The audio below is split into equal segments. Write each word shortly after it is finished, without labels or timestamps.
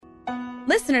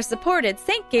Listener-supported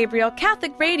St. Gabriel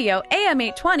Catholic Radio AM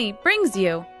 820 brings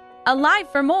you Alive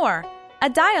for More, a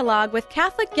dialogue with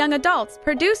Catholic young adults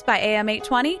produced by AM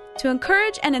 820 to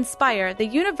encourage and inspire the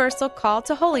universal call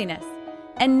to holiness.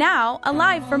 And now,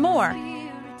 Alive for More.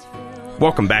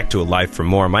 Welcome back to Alive for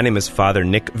More. My name is Father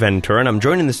Nick Ventura, and I'm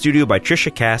joined in the studio by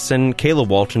Tricia Casson, Kayla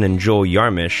Walton, and Joel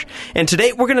Yarmish. And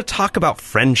today we're going to talk about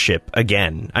friendship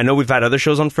again. I know we've had other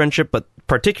shows on friendship, but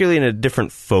particularly in a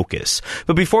different focus.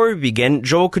 But before we begin,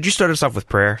 Joel, could you start us off with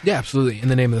prayer? Yeah, absolutely. In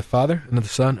the name of the Father, and of the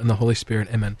Son, and the Holy Spirit.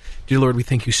 Amen. Dear Lord, we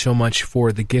thank you so much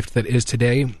for the gift that is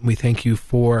today. We thank you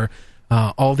for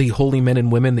all the holy men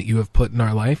and women that you have put in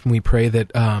our life, and we pray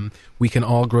that we can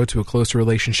all grow to a closer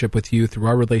relationship with you through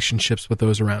our relationships with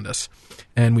those around us.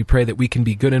 And we pray that we can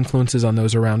be good influences on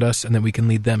those around us, and that we can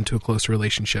lead them to a closer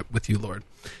relationship with you, Lord.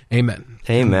 Amen.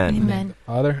 Amen. Amen. The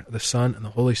Father, the Son, and the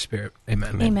Holy Spirit.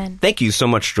 Amen. Amen. Thank you so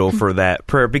much, Joel, for that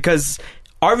prayer, because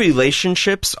our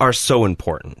relationships are so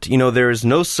important. You know, there is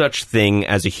no such thing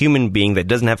as a human being that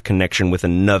doesn't have connection with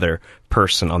another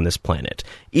person on this planet.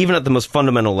 Even at the most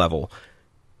fundamental level,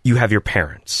 you have your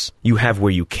parents. You have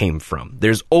where you came from.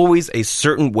 There's always a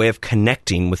certain way of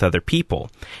connecting with other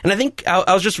people. And I think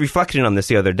I was just reflecting on this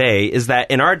the other day, is that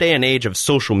in our day and age of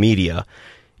social media,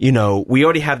 you know, we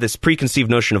already have this preconceived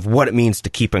notion of what it means to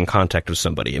keep in contact with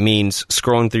somebody. It means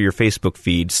scrolling through your Facebook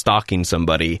feed, stalking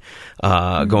somebody,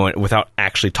 going without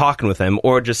actually talking with them,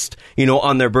 or just, you know,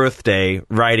 on their birthday,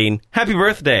 writing "Happy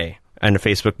Birthday" and a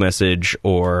Facebook message,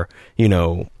 or, you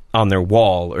know, on their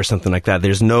wall or something like that.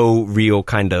 There's no real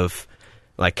kind of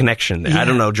like connection there. Yeah. I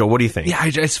don't know, Joe, what do you think? Yeah,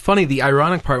 it's funny. The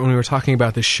ironic part when we were talking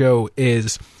about this show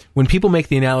is when people make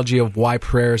the analogy of why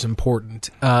prayer is important,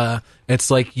 it's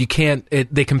like you can't,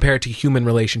 they compare it to human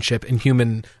relationship and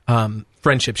human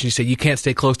friendships. You say you can't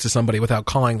stay close to somebody without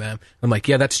calling them. I'm like,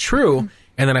 yeah, that's true. Mm-hmm.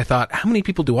 And then I thought, how many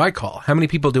people do I call? How many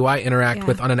people do I interact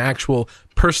with on an actual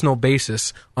personal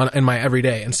basis in my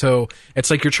everyday? And so it's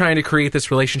like you're trying to create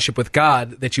this relationship with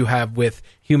God that you have with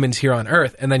humans here on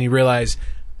earth. And then you realize,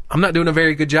 I'm not doing a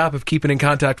very good job of keeping in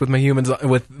contact with my humans,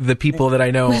 with the people that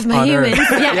I know with my on humans.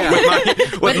 earth.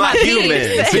 Yeah. with my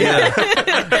humans. Yeah.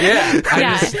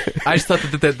 I just thought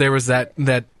that there was that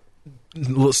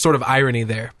sort of irony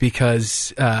there,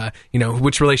 because you know,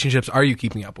 which relationships are you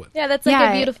keeping up with? Yeah, that's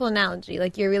like a beautiful analogy.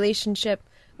 Like your relationship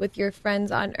with your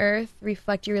friends on earth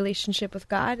reflect your relationship with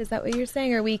God. Is that what you're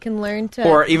saying? Or we can learn to,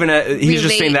 or even he's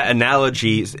just saying that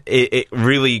analogy. It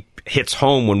really hits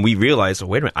home when we realize, oh,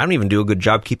 wait a minute, I don't even do a good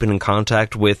job keeping in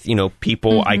contact with, you know,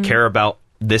 people I care about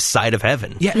this side of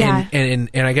heaven. Yeah. And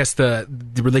I guess the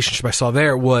relationship I saw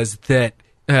there was that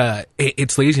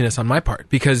it's laziness on my part,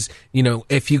 because, you know,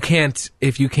 if you can't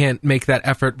make that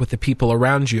effort with the people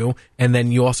around you, and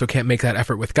then you also can't make that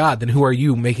effort with God, then who are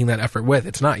you making that effort with?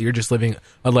 It's not. You're just living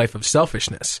a life of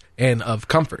selfishness and of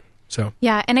comfort. So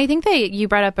yeah, and I think that you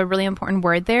brought up a really important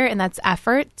word there, and that's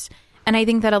effort. And I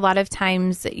think that a lot of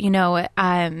times, you know,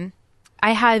 I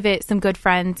have some good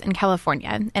friends in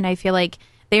California, and I feel like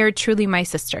they are truly my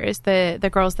sisters, the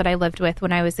girls that I lived with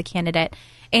when I was a candidate.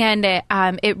 And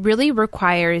it really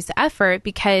requires effort,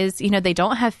 because, you know, they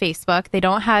don't have Facebook. They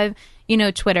don't have, you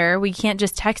know, Twitter. We can't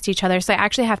just text each other. So I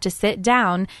actually have to sit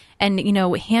down and, you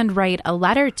know, handwrite a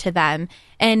letter to them.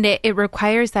 And it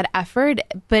requires that effort.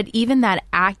 But even that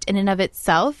act in and of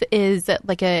itself is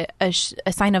like a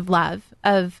sign of love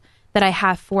that I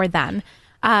have for them.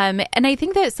 And I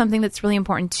think that something that's really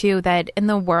important too, that in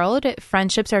the world,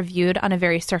 friendships are viewed on a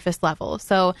very surface level.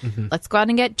 So let's go out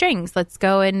and get drinks. Let's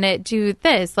go and do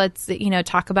this. Let's, you know,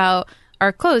 talk about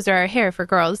our clothes or our hair for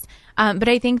girls. But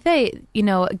I think that, you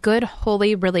know, good,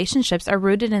 holy relationships are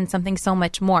rooted in something so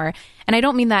much more. And I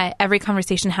don't mean that every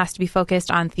conversation has to be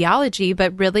focused on theology,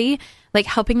 but really like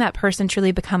helping that person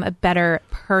truly become a better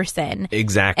person.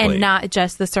 Exactly. And not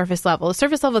just the surface level. The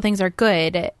surface level things are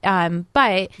good,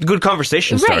 but good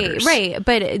conversation starters. Right,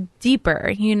 but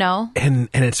deeper, you know? And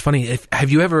it's funny, have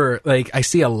you ever, like, I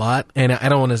see a lot, and I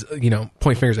don't want to, you know,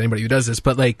 point fingers at anybody who does this,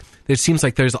 but like, it seems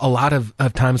like there's a lot of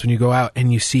times when you go out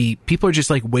and you see people are just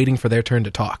like waiting for their turn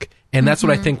to talk. And that's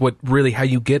what I think, how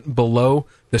you get below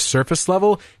the surface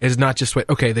level is not just,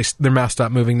 okay, their mouth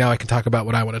stopped moving, now I can talk about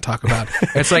what I want to talk about.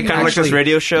 It's like kind of like this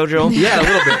radio show, Joel? Yeah, a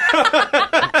little bit.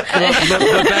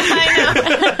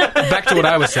 Back to what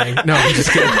I was saying. No, I'm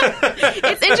just kidding.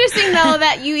 It's interesting, though,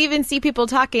 that you even see people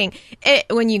talking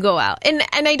when you go out. And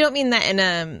I don't mean that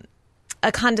in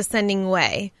a condescending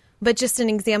way, but just an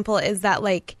example is that,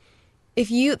 like, if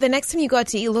the next time you go out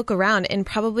to eat, look around, and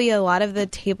probably a lot of the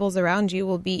tables around you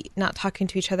will be not talking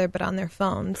to each other, but on their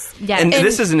phones. Yeah. And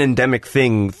this is an endemic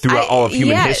thing throughout all of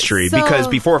human history, because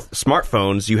before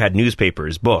smartphones, you had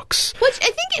newspapers, books. Which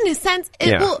I think in a sense,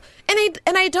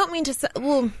 and I don't mean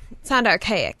to sound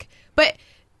archaic, but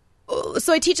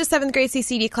so I teach a 7th grade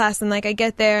CCD class, and like I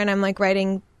get there and I'm like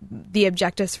writing the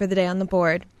objectives for the day on the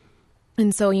board.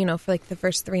 And so, for like the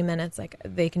first 3 minutes, like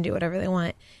they can do whatever they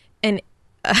want. And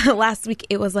last week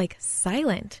it was like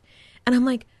silent. And I'm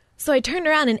like, so I turned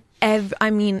around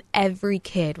and every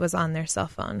kid was on their cell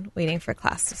phone waiting for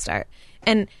class to start.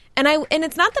 And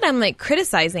it's not that I'm like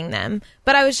criticizing them,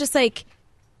 but I was just like,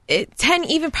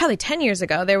 probably 10 years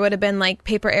ago, there would have been like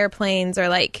paper airplanes or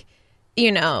like,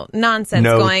 nonsense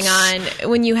Notes. going on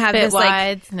when you have this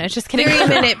like no, just kidding.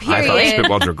 3-minute I thought period.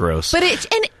 spitballs are gross. But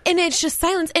it's just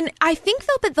silence. And I think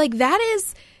though that like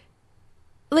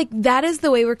that is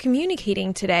the way we're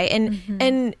communicating today.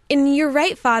 And you're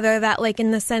right, Father, that like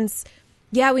in the sense,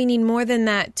 yeah, we need more than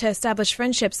that to establish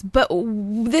friendships, but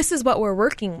this is what we're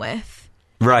working with.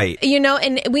 Right.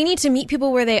 And we need to meet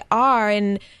people where they are.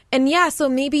 And yeah, so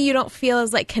maybe you don't feel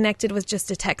as like connected with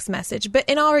just a text message. But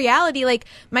in all reality, like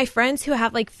my friends who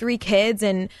have like 3 kids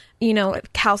and,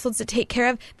 households to take care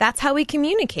of, that's how we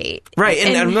communicate. Right.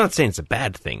 And I'm not saying it's a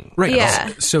bad thing. Right.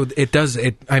 Yeah. So it does.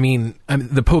 I mean,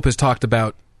 the Pope has talked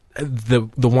about the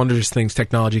wondrous things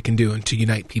technology can do and to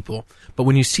unite people. But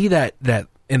when you see that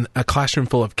in a classroom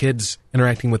full of kids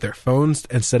interacting with their phones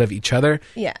instead of each other,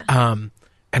 Yeah.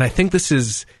 And I think this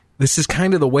is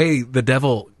kind of the way the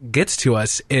devil gets to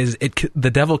us.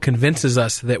 The devil convinces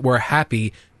us that we're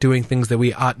happy doing things that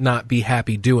we ought not be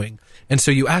happy doing. And so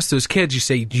you ask those kids, you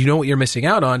say, do you know what you're missing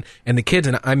out on? And the kids,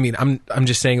 and I mean, I'm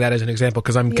just saying that as an example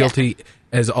because I'm guilty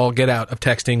as all get out of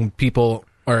texting people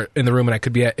or in the room and I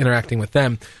could be interacting with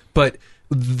them. But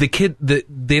the kid,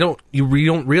 you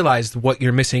don't realize what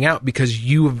you're missing out because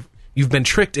you've been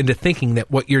tricked into thinking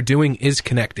that what you're doing is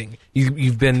connecting.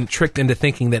 You've been tricked into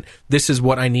thinking that this is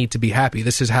what I need to be happy.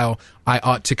 This is how I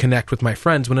ought to connect with my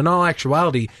friends. When in all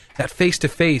actuality, that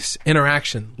face-to-face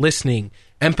interaction, listening,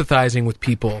 empathizing with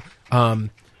people,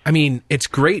 it's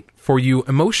great for you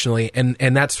emotionally, and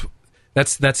that's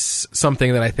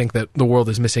something that I think that the world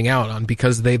is missing out on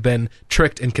because they've been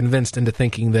tricked and convinced into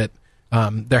thinking that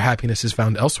their happiness is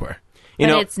found elsewhere. But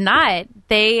it's not.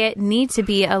 They need to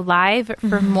be alive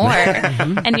for more.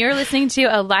 And you're listening to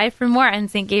Alive for More on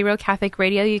St. Gabriel Catholic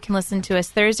Radio. You can listen to us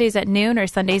Thursdays at noon or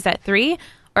Sundays at 3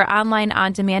 or online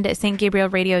on demand at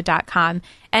stgabrielradio.com.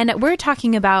 And we're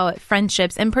talking about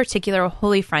friendships, in particular,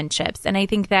 holy friendships. And I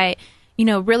think that,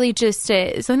 really just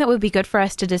something that would be good for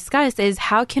us to discuss is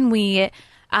how can we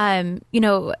first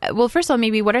of all,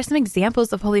 maybe what are some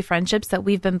examples of holy friendships that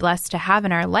we've been blessed to have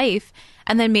in our life?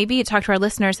 And then maybe talk to our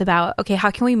listeners about, okay, how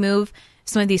can we move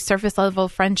some of these surface level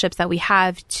friendships that we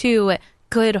have to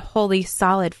good, holy,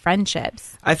 solid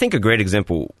friendships? I think a great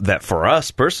example that for us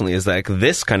personally is like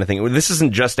this kind of thing. This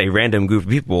isn't just a random group of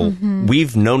people. Mm-hmm.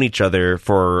 We've known each other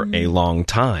for a long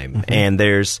time. Mm-hmm. And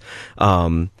there's...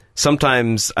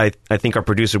 sometimes I think our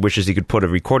producer wishes he could put a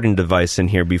recording device in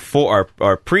here before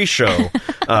our pre-show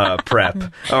prep.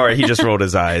 All right, he just rolled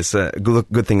his eyes.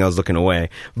 Good thing I was looking away.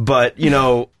 But,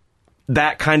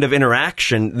 that kind of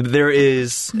interaction, there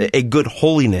is a good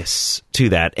holiness to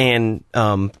that. And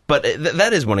but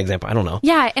that is one example. I don't know.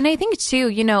 Yeah, and I think, too,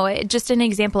 just an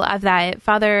example of that,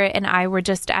 Father and I were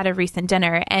just at a recent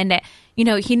dinner, and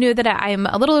he knew that I'm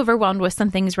a little overwhelmed with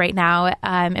some things right now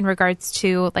in regards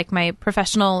to like my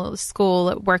professional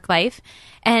school work life.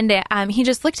 And he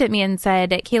just looked at me and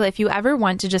said, Kayla, if you ever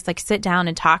want to just like sit down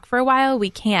and talk for a while, we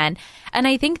can. And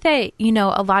I think that,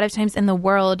 a lot of times in the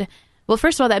world, well,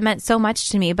 first of all, that meant so much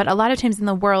to me. But a lot of times in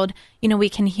the world, we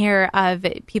can hear of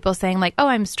people saying like, oh,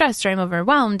 I'm stressed or I'm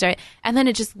overwhelmed. And then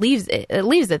it just leaves at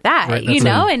that, right,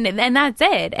 and that's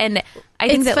it. And I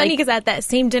think it's funny because at that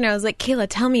same dinner, I was like, Kayla,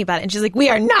 tell me about it. And she's like, we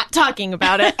are not talking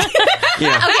about it.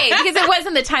 Yeah. Okay, because it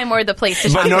wasn't the time or the place to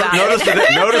talk about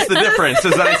it. Notice the difference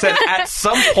is that I said at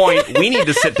some point we need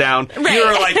to sit down. Right. You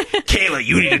were like, Kayla,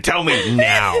 you need to tell me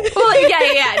now. Well,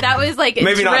 yeah, that was like a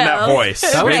maybe drill. Not in that voice.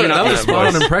 That was a spot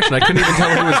on impression. I couldn't even tell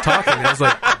who was talking. I was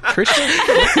like, Christian?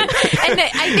 And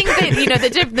I think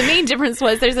that, the main difference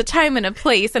was there's a time and a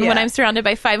place. And when I'm surrounded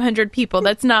by 500 people,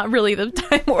 that's not really the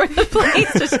time or the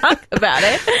place to talk about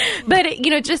it. But,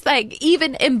 just like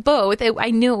even in both,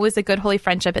 I knew it was a good holy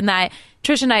friendship and that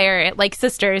Trish and I are like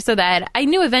sisters, so that I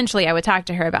knew eventually I would talk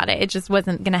to her about it. It just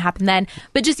wasn't going to happen then.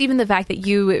 But just even the fact that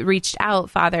you reached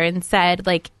out, Father, and said,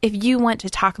 like, if you want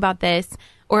to talk about this,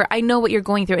 or I know what you're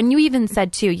going through. And you even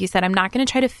said, too, you said, I'm not going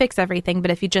to try to fix everything, but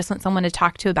if you just want someone to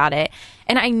talk to about it.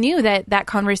 And I knew that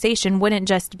conversation wouldn't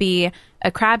just be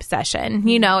a crab session.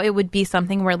 It would be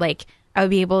something where, like, I would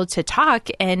be able to talk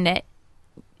and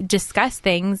discuss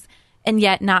things and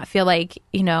yet not feel like,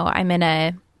 I'm in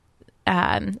a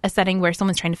a setting where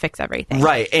someone's trying to fix everything.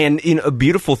 Right. And a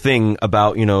beautiful thing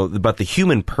about, about the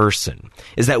human person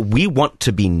is that we want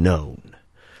to be known.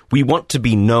 We want to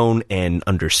be known and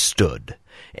understood.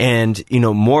 And,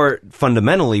 more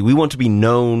fundamentally, we want to be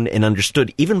known and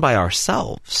understood even by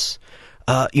ourselves.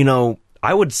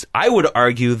 I would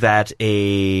argue that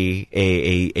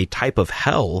a type of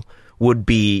hell would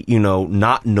be,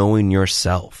 not knowing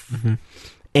yourself. Mm-hmm.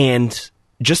 And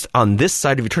just on this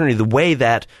side of eternity, the way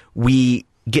that we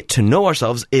get to know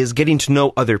ourselves is getting to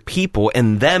know other people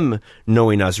and them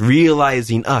knowing us,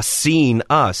 realizing us, seeing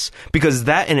us, because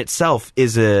that in itself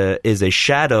is a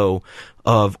shadow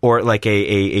of, or like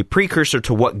a precursor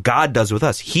to what God does with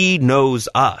us. He knows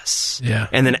us. Yeah.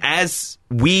 And then as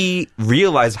we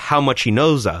realize how much he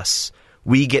knows us,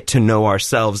 we get to know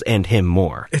ourselves and him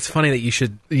more. It's funny that you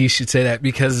should say that,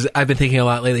 because I've been thinking a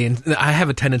lot lately, and I have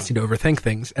a tendency to overthink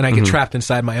things, and I get trapped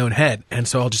inside my own head. And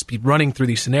so I'll just be running through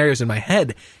these scenarios in my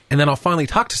head, and then I'll finally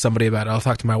talk to somebody about it. I'll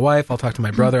talk to my wife, I'll talk to my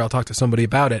brother, I'll talk to somebody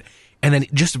about it. And then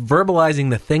just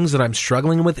verbalizing the things that I'm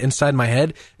struggling with inside my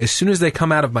head, as soon as they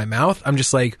come out of my mouth, I'm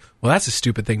just like, well, that's a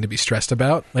stupid thing to be stressed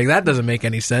about. Like, that doesn't make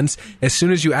any sense. As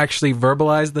soon as you actually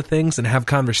verbalize the things and have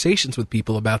conversations with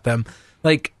people about them,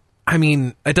 like, I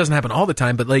mean, it doesn't happen all the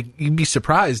time, but like, you'd be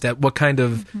surprised at what kind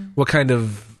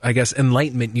of, I guess,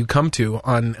 enlightenment you come to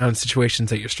on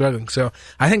situations that you're struggling. So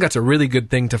I think that's a really good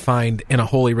thing to find in a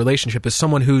holy relationship, is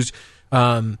someone who's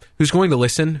going to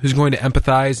listen, who's going to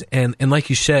empathize, and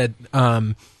like you said,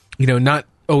 not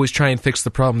always try and fix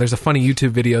the problem. There's a funny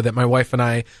YouTube video that my wife and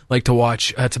I like to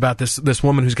watch. It's about this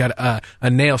woman who's got a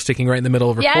nail sticking right in the middle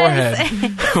of her forehead.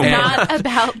 It's not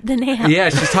about the nail. Yeah,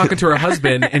 she's talking to her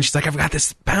husband, and she's like, "I've got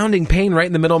this pounding pain right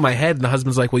in the middle of my head." And the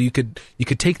husband's like, "Well, you could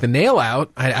take the nail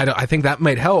out. I think that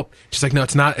might help." She's like, "No,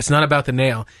 it's not. It's not about the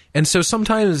nail." And so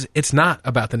sometimes it's not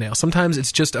about the nail. Sometimes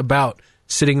it's just about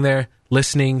sitting there,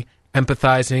 listening,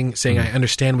 empathizing, saying, I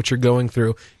understand what you're going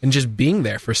through, and just being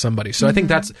there for somebody. So I think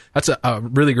that's a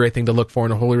really great thing to look for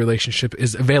in a holy relationship,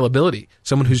 is availability.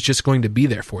 Someone who's just going to be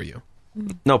there for you.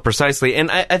 No, precisely. And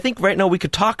I think right now we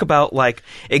could talk about like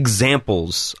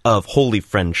examples of holy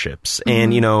friendships.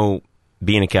 And,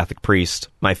 being a Catholic priest,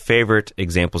 my favorite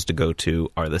examples to go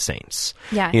to are the saints.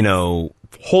 Yes.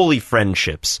 Holy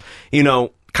friendships.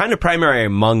 Kind of primary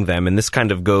among them, and this kind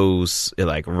of goes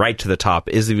like right to the top,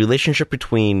 is the relationship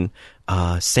between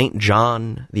Saint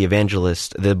John the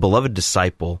Evangelist, the beloved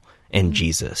disciple, and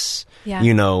Jesus. Yeah.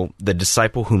 The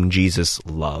disciple whom Jesus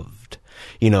loved.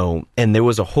 And there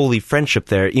was a holy friendship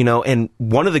there, and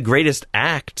one of the greatest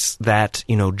acts that,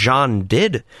 John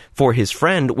did for his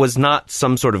friend was not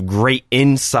some sort of great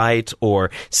insight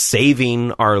or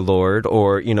saving our Lord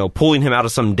or, pulling him out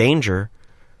of some danger.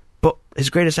 But his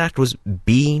greatest act was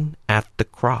being at the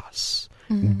cross,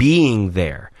 being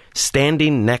there,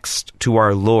 standing next to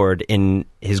our Lord in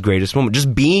his greatest moment,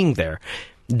 just being there.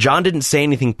 John didn't say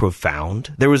anything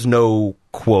profound. There was no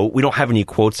quote. We don't have any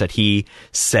quotes that he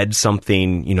said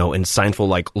something, insightful,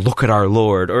 like, look at our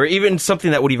Lord, or even something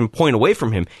that would even point away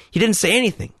from him. He didn't say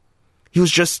anything. He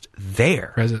was just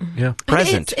there. Present, yeah.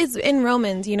 Present. It's in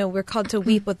Romans, we're called to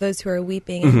weep with those who are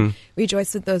weeping and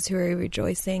rejoice with those who are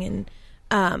rejoicing. And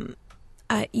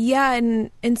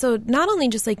and so not only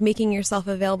just like making yourself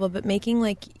available, but making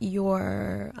like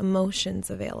your emotions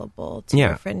available to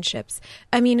your friendships.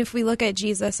 I mean, if we look at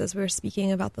Jesus, as we're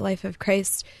speaking about the life of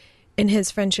Christ, in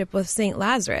his friendship with Saint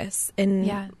Lazarus,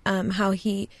 and how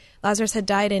Lazarus had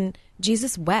died, and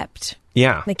Jesus wept.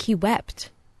 Yeah, like he wept,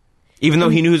 even though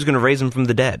he knew he was going to raise him from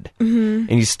the dead, and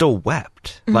he still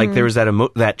wept. Like there was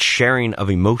that sharing of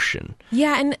emotion.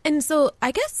 Yeah, and so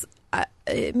I guess.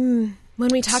 When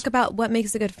we talk about what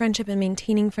makes a good friendship and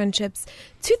maintaining friendships,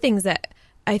 two things that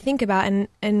I think about,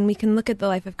 and we can look at the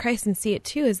life of Christ and see it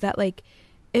too, is that like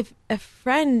if a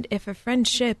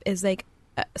friendship is like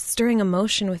stirring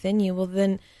emotion within you, well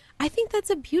then I think that's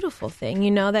a beautiful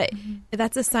thing, that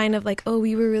that's a sign of like, oh,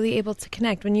 we were really able to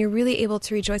connect. When you're really able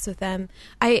to rejoice with them.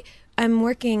 I'm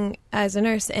working as a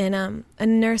nurse, and a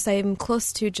nurse I'm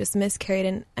close to just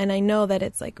miscarried, and I know that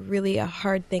it's like really a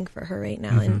hard thing for her right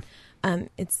now, and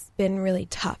it's been really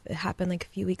tough. It happened like a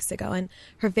few weeks ago, and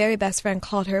her very best friend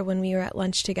called her when we were at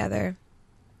lunch together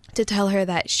to tell her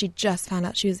that she just found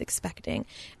out she was expecting.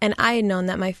 And I had known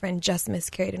that my friend just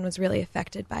miscarried and was really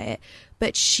affected by it.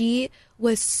 But she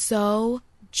was so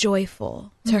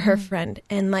joyful to her friend,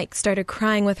 and like started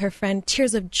crying with her friend,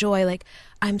 tears of joy, like,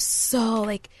 I'm so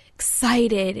like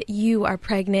excited you are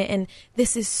pregnant, and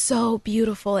this is so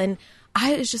beautiful. And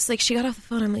I was just like, she got off the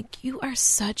phone. I'm like, you are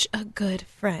such a good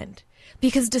friend.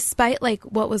 Because despite like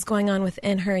what was going on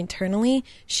within her internally,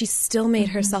 she still made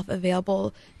herself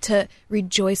available to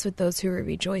rejoice with those who were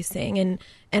rejoicing. And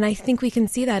I think we can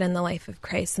see that in the life of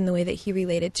Christ and the way that he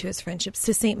related to his friendships.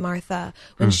 To St. Martha,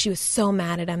 when she was so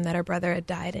mad at him that her brother had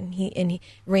died, and he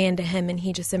ran to him and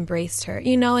he just embraced her,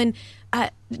 and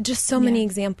just so many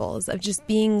examples of just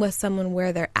being with someone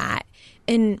where they're at.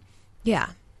 And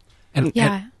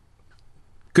And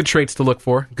good traits to look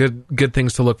for, good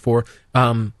things to look for.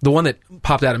 The one that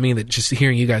popped out at me, that just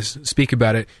hearing you guys speak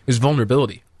about it, is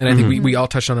vulnerability. And I think we all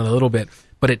touched on it a little bit,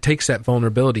 but it takes that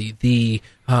vulnerability.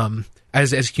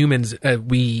 As humans,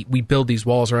 we build these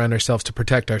walls around ourselves to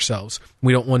protect ourselves.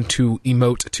 We don't want to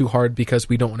emote too hard because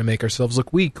we don't want to make ourselves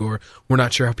look weak, or we're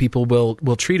not sure how people will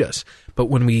treat us. But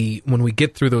when we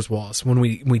get through those walls, when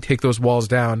we take those walls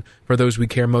down for those we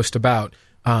care most about,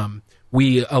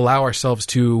 we allow ourselves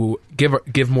to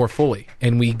give more fully,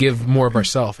 and we give more of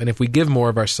ourselves. And if we give more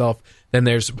of ourselves, then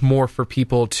there's more for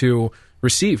people to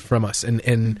receive from us.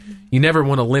 And you never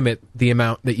want to limit the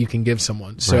amount that you can give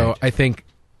someone. So Right. I think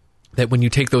that when you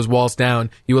take those walls down,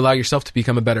 you allow yourself to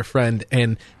become a better friend,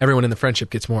 and everyone in the friendship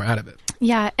gets more out of it.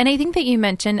 Yeah, and I think that you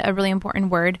mentioned a really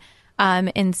important word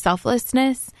in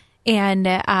selflessness. And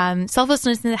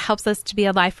selflessness helps us to be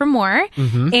alive for more.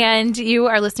 And you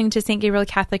are listening to St. Gabriel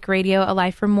Catholic Radio,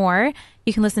 Alive for More.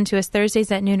 You can listen to us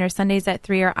Thursdays at noon or Sundays at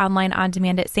 3, or online on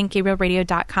demand at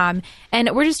stgabrielradio.com. And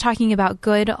we're just talking about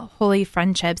good, holy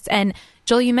friendships. And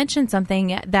Joel, you mentioned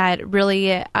something that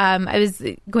really I was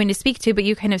going to speak to, but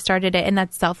you kind of started it, and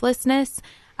that's selflessness.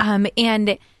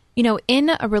 And in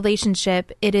a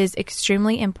relationship, it is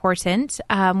extremely important,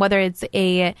 whether it's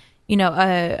a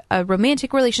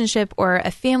romantic relationship or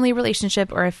a family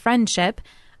relationship or a friendship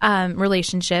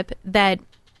relationship, that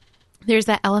there's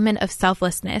that element of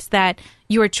selflessness, that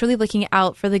you are truly looking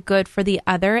out for the good for the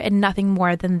other and nothing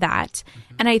more than that.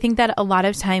 And I think that a lot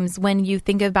of times when you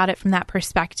think about it from that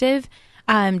perspective,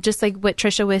 just like what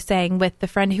Trisha was saying with the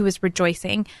friend who was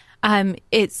rejoicing,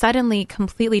 it suddenly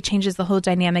completely changes the whole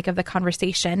dynamic of the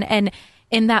conversation. And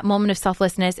in that moment of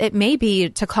selflessness, it may be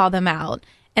to call them out.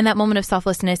 In that moment of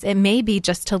selflessness, it may be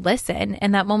just to listen.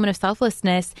 In that moment of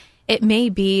selflessness, it may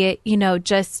be,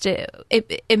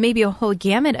 it may be a whole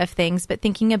gamut of things, but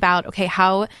thinking about, okay,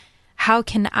 how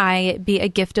can I be a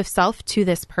gift of self to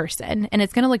this person? And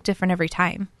it's going to look different every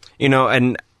time.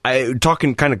 And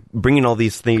kind of bringing all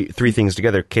these three things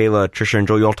together, Kayla, Trisha, and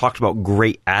Joel, you all talked about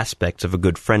great aspects of a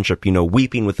good friendship,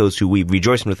 weeping with those who weep,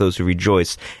 rejoicing with those who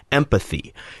rejoice,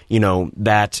 empathy,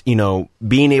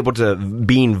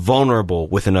 being vulnerable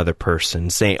with another person,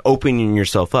 opening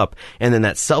yourself up, and then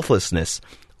that selflessness.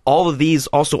 All of these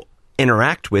also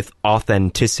interact with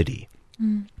authenticity,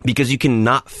 because you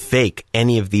cannot fake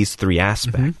any of these three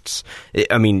aspects.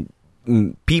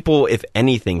 People, if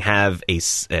anything, have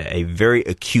a very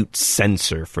acute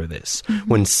sensor for this.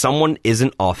 When someone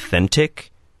isn't authentic,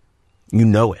 you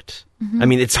know it.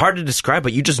 It's hard to describe,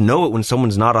 but you just know it when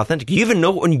someone's not authentic. You even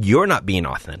know it when you're not being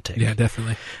authentic. Yeah,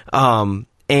 definitely.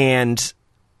 And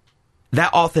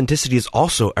that authenticity is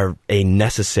also a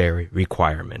necessary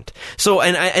requirement. So,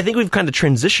 and I think we've kind of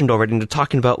transitioned already into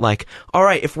talking about, all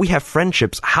right, if we have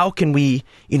friendships, how can we,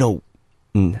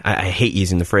 I hate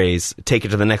using the phrase, take it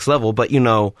to the next level, but,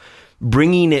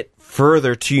 bringing it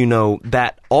further to,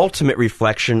 that ultimate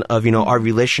reflection of, our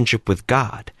relationship with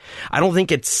God. I don't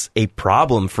think it's a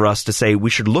problem for us to say we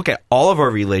should look at all of our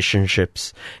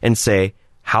relationships and say,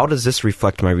 how does this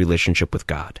reflect my relationship with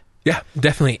God? Yeah,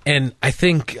 definitely. And I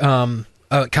think a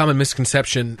common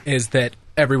misconception is that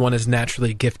everyone is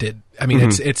naturally gifted.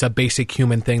 It's a basic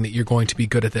human thing that you're going to be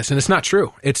good at this. And it's not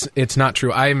true. It's not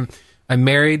true. I'm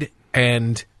married,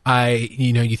 and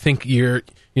you think you're going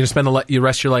to spend the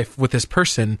rest of your life with this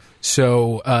person,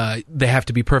 so they have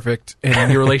to be perfect,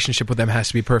 and your relationship with them has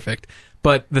to be perfect.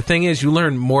 But the thing is, you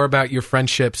learn more about your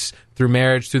friendships through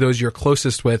marriage, through those you're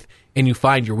closest with, and you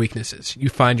find your weaknesses. You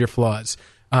find your flaws.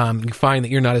 You find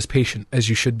that you're not as patient as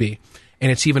you should be.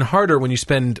 And it's even harder when you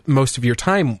spend most of your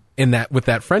time with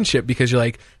that friendship, because you're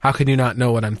like, how can you not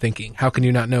know what I'm thinking? How can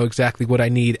you not know exactly what I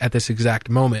need at this exact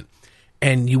moment?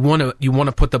 And you want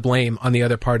to put the blame on the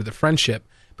other part of the friendship.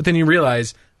 But then you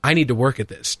realize, I need to work at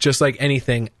this. Just like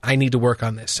anything, I need to work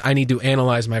on this. I need to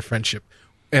analyze my friendship.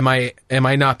 Am I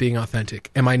not being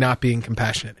authentic? Am I not being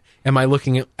compassionate? Am I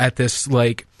looking at this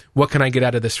like, what can I get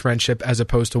out of this friendship, as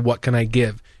opposed to what can I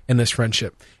give in this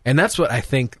friendship? And that's what I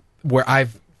think, where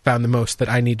I've found the most that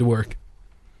I need to work.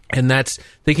 And that's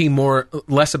thinking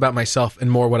less about myself and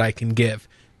more what I can give.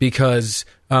 Because,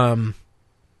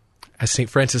 as St.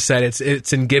 Francis said,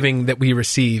 it's in giving that we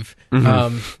receive,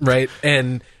 right?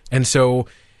 And And so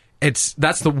that's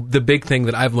the big thing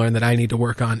that I've learned that I need to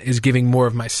work on is giving more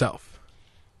of myself.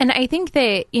 And I think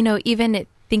that, even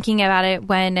thinking about it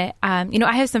when,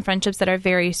 I have some friendships that are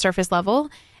very surface level,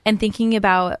 and thinking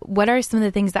about what are some of the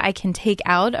things that I can take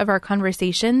out of our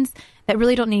conversations that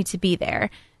really don't need to be there.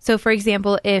 So, for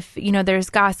example, if, there's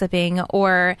gossiping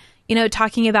or,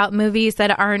 talking about movies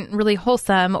that aren't really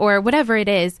wholesome or whatever it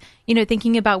is,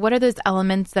 thinking about what are those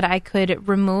elements that I could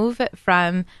remove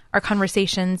from our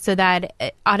conversation so that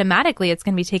automatically it's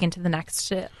going to be taken to the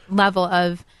next level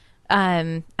of,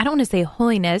 I don't want to say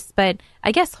holiness, but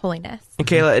I guess holiness. And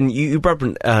Kayla, and you brought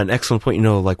up an excellent point,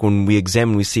 like when we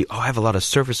examine, we see, I have a lot of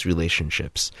surface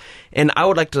relationships. And I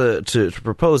would like to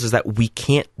propose is that we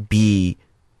can't be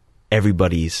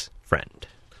everybody's friend.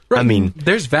 Right. I mean,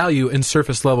 there's value in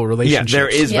surface level relationships. Yeah, there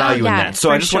is value in that.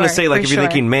 So I just want to say, like, if you're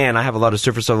thinking, man, I have a lot of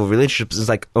surface level relationships, it's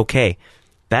like, okay,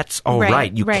 that's all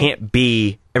right. You can't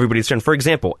be everybody's friend. For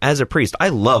example, as a priest, I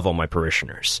love all my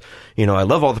parishioners. I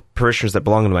love all the parishioners that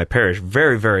belong to my parish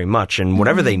very, very much. And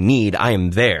whatever they need, I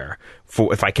am there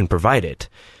for if I can provide it.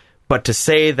 But to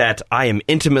say that I am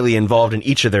intimately involved in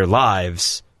each of their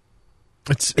lives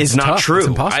is not true. It's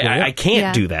impossible. I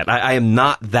can't do that. I am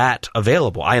not that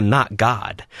available. I am not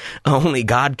God. Only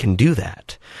God can do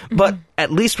that. But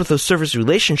at least with those surface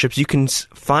relationships, you can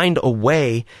find a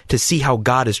way to see how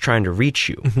God is trying to reach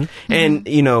you. And,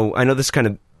 I know this kind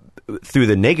of through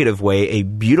the negative way, a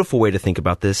beautiful way to think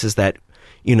about this is that,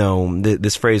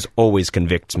 this phrase always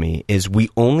convicts me, is we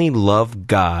only love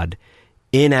God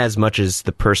in as much as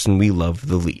the person we love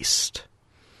the least.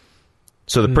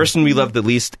 So the person we love the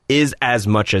least is as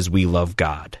much as we love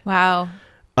God. Wow.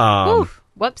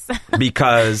 Whoops.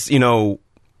 Because,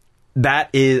 that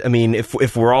is,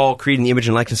 if we're all created in the image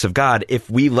and likeness of God, if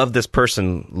we love this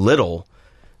person little,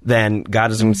 then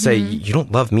God is going to say, you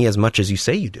don't love me as much as you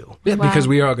say you do. Yeah, because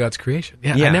we are God's creation.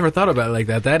 Yeah, I never thought about it like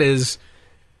that. That is...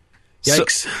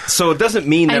 Yikes. So it doesn't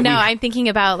mean that I'm thinking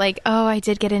about I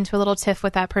did get into a little tiff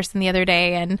with that person the other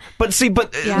day, and that's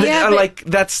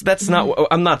not.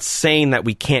 I'm not saying that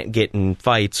we can't get in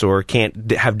fights or can't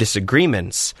have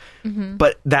disagreements,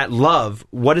 but that love.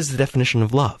 What is the definition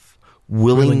of love?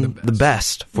 Willing the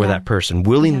best for that person,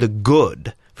 willing the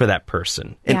good for that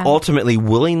person, and ultimately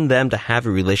willing them to have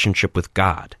a relationship with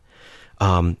God.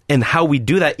 And how we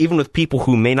do that, even with people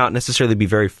who may not necessarily be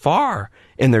very far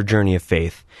in their journey of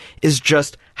faith, is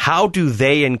just how do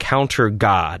they encounter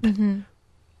God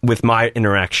with my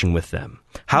interaction with them?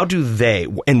 How do they,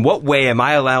 in what way am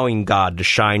I allowing God to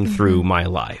shine through my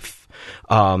life?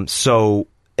 So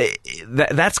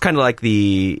that's kind of like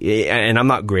and I'm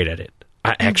not great at it.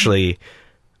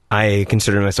 I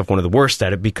consider myself one of the worst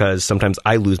at it because sometimes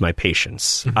I lose my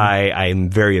patience. I am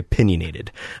very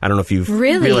opinionated. I don't know if you've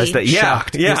realized that. Yeah,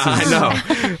 I know.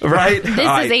 Right?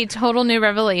 This is a total new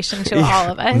revelation to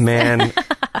all of us. Man,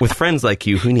 with friends like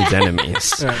you, who needs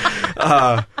enemies?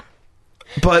 But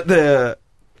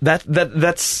that's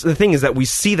the thing is that we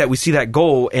see that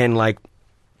goal and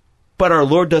but our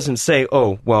Lord doesn't say,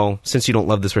 oh, well, since you don't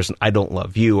love this person, I don't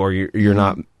love you, or you're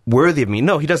not worthy of me.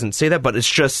 No, he doesn't say that, but it's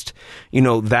just,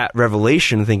 that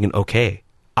revelation thinking, okay,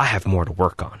 I have more to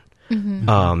work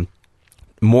on,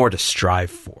 more to strive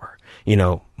for,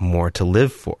 more to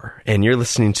live for. And you're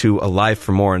listening to Alive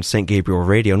for More on St. Gabriel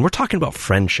Radio, and we're talking about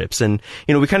friendships. And,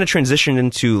 we kind of transitioned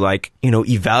into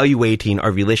evaluating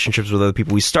our relationships with other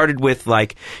people. We started with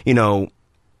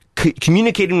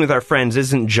communicating with our friends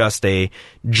isn't just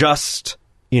text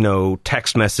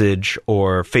message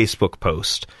or Facebook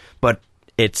post, but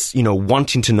it's,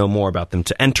 wanting to know more about them,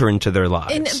 to enter into their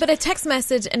lives. But a text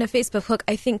message and a Facebook hook,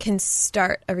 I think, can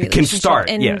start a relationship. It can start,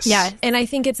 yes. Yeah, and I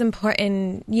think it's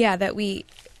important, that we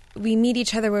meet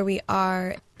each other where we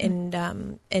are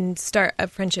and start a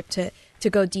friendship to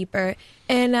go deeper.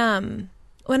 And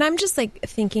when I'm just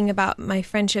thinking about my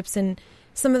friendships and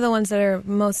some of the ones that are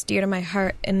most dear to my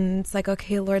heart, and it's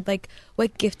okay, Lord,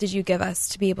 what gift did you give us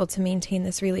to be able to maintain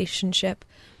this relationship?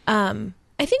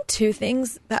 I think two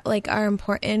things that are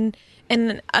important,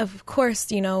 and of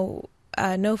course, no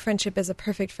friendship is a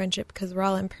perfect friendship because we're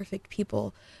all imperfect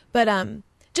people, but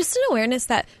just an awareness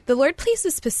that the Lord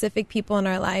places specific people in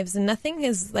our lives, and nothing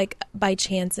is by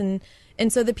chance, and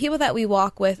so the people that we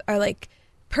walk with are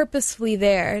purposefully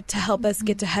there to help us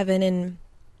get to heaven,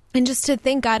 and just to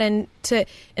thank God, and to,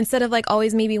 instead of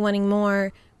always maybe wanting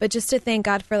more, but just to thank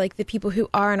God for the people who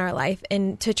are in our life,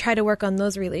 and to try to work on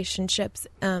those relationships.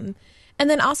 And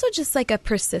then also just a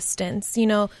persistence.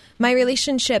 My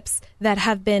relationships that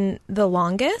have been the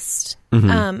longest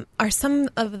are some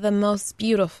of the most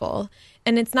beautiful.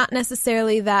 And it's not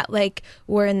necessarily that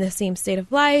we're in the same state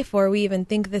of life or we even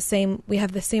think we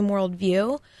have the same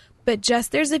worldview, but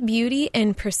just there's a beauty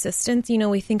in persistence. You know,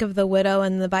 we think of the widow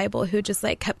in the Bible who just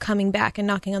like kept coming back and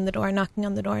knocking on the door, knocking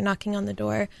on the door, knocking on the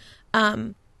door.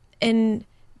 And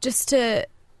just to,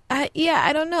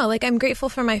 I don't know. Like, I'm grateful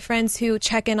for my friends who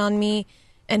check in on me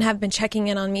and have been checking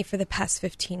in on me for the past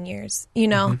 15 years, you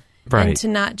know, Right. and to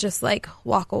not just like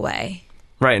walk away.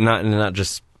 Right, not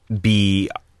just be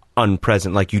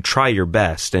unpresent. Like, you try your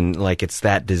best, and like it's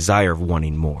that desire of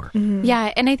wanting more.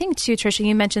 Yeah, and I think too, Trisha,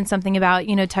 you mentioned something about,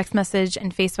 text message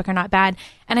and Facebook are not bad.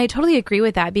 And I totally agree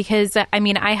with that because, I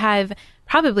mean, I have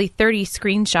probably 30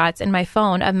 screenshots in my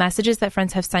phone of messages that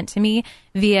friends have sent to me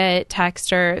via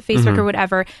text or Facebook or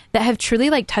whatever that have truly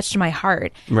like touched my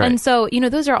heart. Right. And so,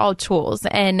 those are all tools.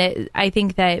 And I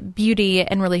think that beauty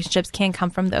and relationships can come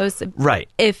from those. Right.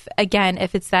 If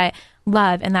it's that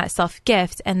love and that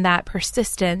self-gift and that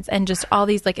persistence and just all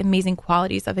these like amazing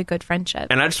qualities of a good friendship.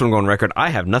 And I just want to go on record,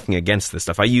 I have nothing against this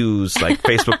stuff. I use like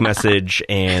Facebook message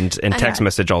and text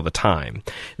message all the time.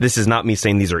 This is not me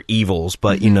saying these are evils,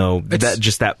 but that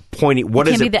just that pointing, what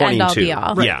is it pointing to?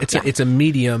 Right. Yeah. It's a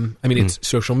medium. I mean, it's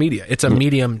social media. It's a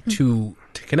medium to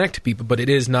connect to people, but it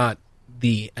is not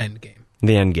the end game.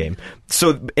 The end game.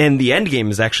 So, and the end game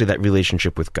is actually that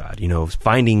relationship with God,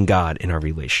 finding God in our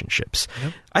relationships.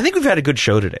 Yep. I think we've had a good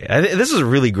show today. This is a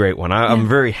really great one. I'm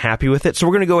very happy with it. So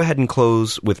we're going to go ahead and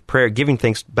close with prayer, giving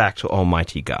thanks back to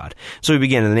Almighty God. So we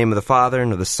begin in the name of the Father,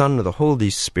 and of the Son, and of the Holy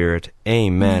Spirit.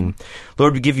 Amen.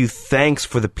 Lord, we give you thanks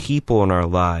for the people in our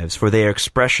lives, for they are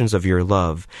expressions of your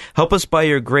love. Help us by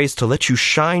your grace to let you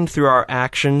shine through our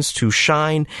actions, to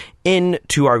shine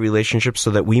into our relationships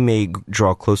so that we may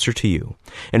draw closer to you.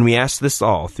 And we ask this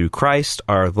all through Christ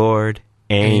our Lord.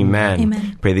 Amen.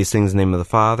 Amen. Pray these things in the name of the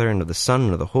Father, and of the Son,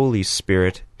 and of the Holy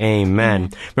Spirit. Amen.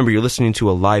 Remember, you're listening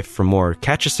to Alive for More.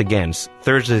 Catch us again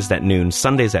Thursdays at noon,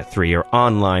 Sundays at 3, or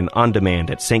online on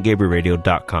demand at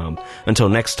stgabrielradio.com. Until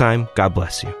next time, God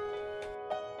bless you.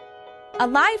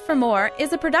 Alive for More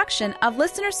is a production of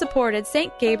listener-supported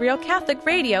St. Gabriel Catholic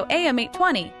Radio AM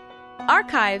 820.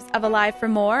 Archives of Alive for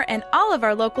More and all of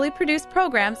our locally produced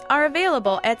programs are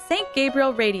available at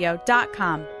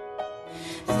stgabrielradio.com.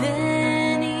 Veni,